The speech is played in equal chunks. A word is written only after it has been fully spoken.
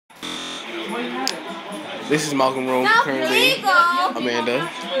This is Malcolm Room currently. Amanda.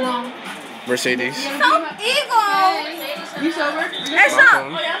 Mercedes. South Eagle. You sober? It's up.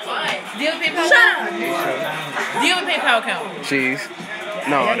 Do you have a PayPal account? Do you have a PayPal account? Cheese.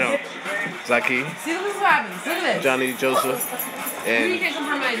 No, I don't. Zaki. See, look what happens. Look at this. Johnny Joseph. And You can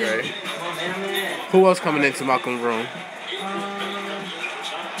compromise it. who else coming into Malcolm's room?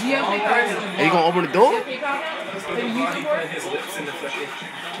 Do you have a PayPal account? Are you gonna open the door?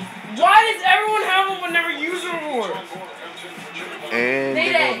 Why does everyone have one but never use it before? And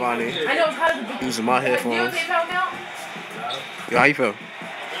they go Bonnie. I know how to do. Using my Do you have a headphones. PayPal account? Yo, how you feel?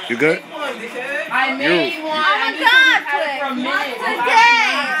 You good? I made one. Oh my God, Twiggs. Not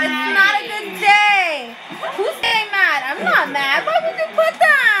today. It's not a good day. Who's getting mad? I'm not mad. Why would you put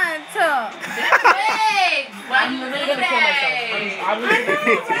that? Twiggs. I'm literally gonna kill myself.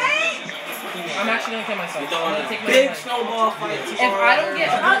 I'm actually gonna kill myself. I'm gonna take my Big life. snowball fight. If I don't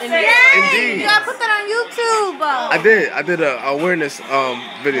get Indeed. You gotta put that on YouTube. I did a awareness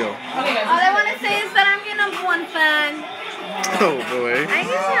video. Okay, guys. All I wanna say is that I'm your #1 fan. Oh boy. I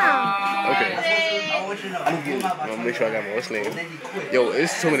am. Okay. I'll make sure I got my what's name. Yo,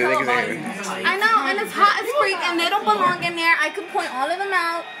 it's too many niggas in here. I know, and it's hot as freak, and they don't belong in there. I could point all of them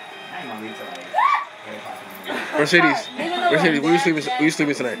out. Mercedes, where you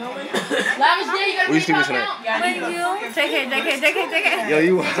sleeping tonight? Where you sleeping tonight? With you, JK. Yo,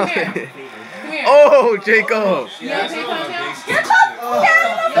 you Come here. Oh, Jacob. You have a PayPal account?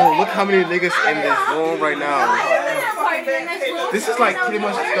 Oh, look how many niggas in this room right now. This is like pretty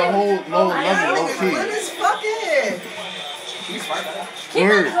much the whole low level, low key.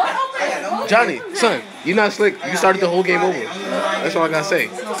 Word. Johnny, son, you not slick. You started the whole game over. That's all I gotta say.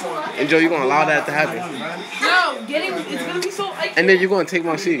 And Joe, you gonna allow that to happen? No, it's gonna be so. And then you're gonna take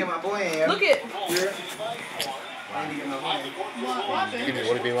my seat. Look at. You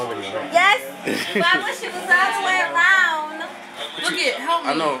want to be my video, right? Yes, but I wish it was the other way around. Look at. Help me.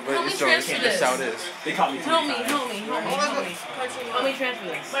 I know, but help me it's transfer this. how it is. Help me. Help me transfer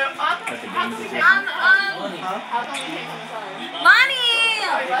this. Lonnie!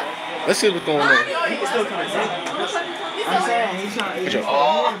 Let's see what's going on.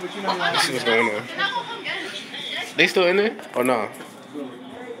 Let's see what's going on. They still in there? Or no?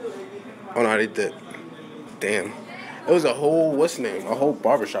 Oh no, they did. Damn. It was a whole, what's the name? A whole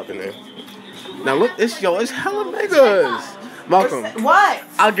barbershop in there. Now look, it's hella niggas. Malcolm. What?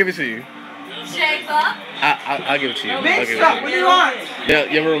 I'll give it to you. Jacob? I'll give it to you. I'll Big give it stuff. to What you. do you want? Yeah,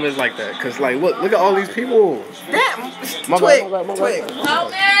 your room is like that. Cause like, look at all these people. Damn. My Twig. bad.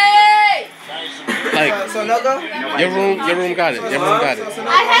 Help me! Like, So no go? your room got it. Your room got it.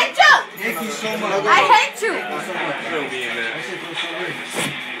 I hate you! I hate you!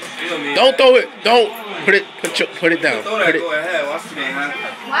 Don't throw it. Don't put it down. Put it. Go ahead. Watch the game.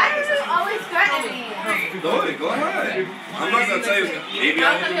 Why do you always threaten me? Go ahead. I'm not gonna tell you. Maybe I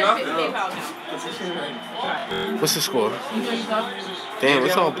don't do nothing. What's the score? Damn,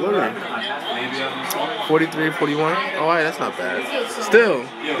 it's all blurry. 43-41. Alright, that's not bad. Still,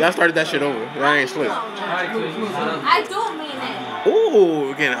 y'all started that shit over. Y'all ain't slick. I do mean it. Ooh,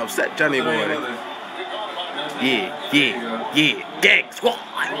 we're getting upset, Johnny boy. Yeah. Gang squad.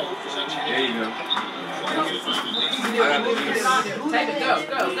 There you go. Type it, go,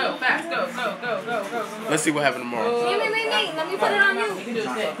 fast, go. Let's see what happens tomorrow. Me. Let me put it on you. You can do it,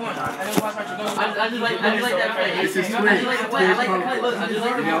 sit. Come on. I just watch Archie go. I just like that phrase. This is I just like the way, I just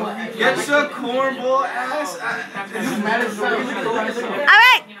like the Get your cornball ass.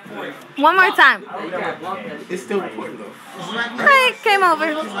 Alright, one more time. It's still recording though. Hi, came over.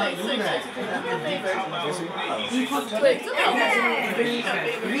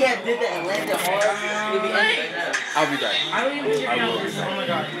 We had did that and landed hard. I'll be back. I don't even check out. Oh my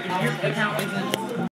god. Your account isn't.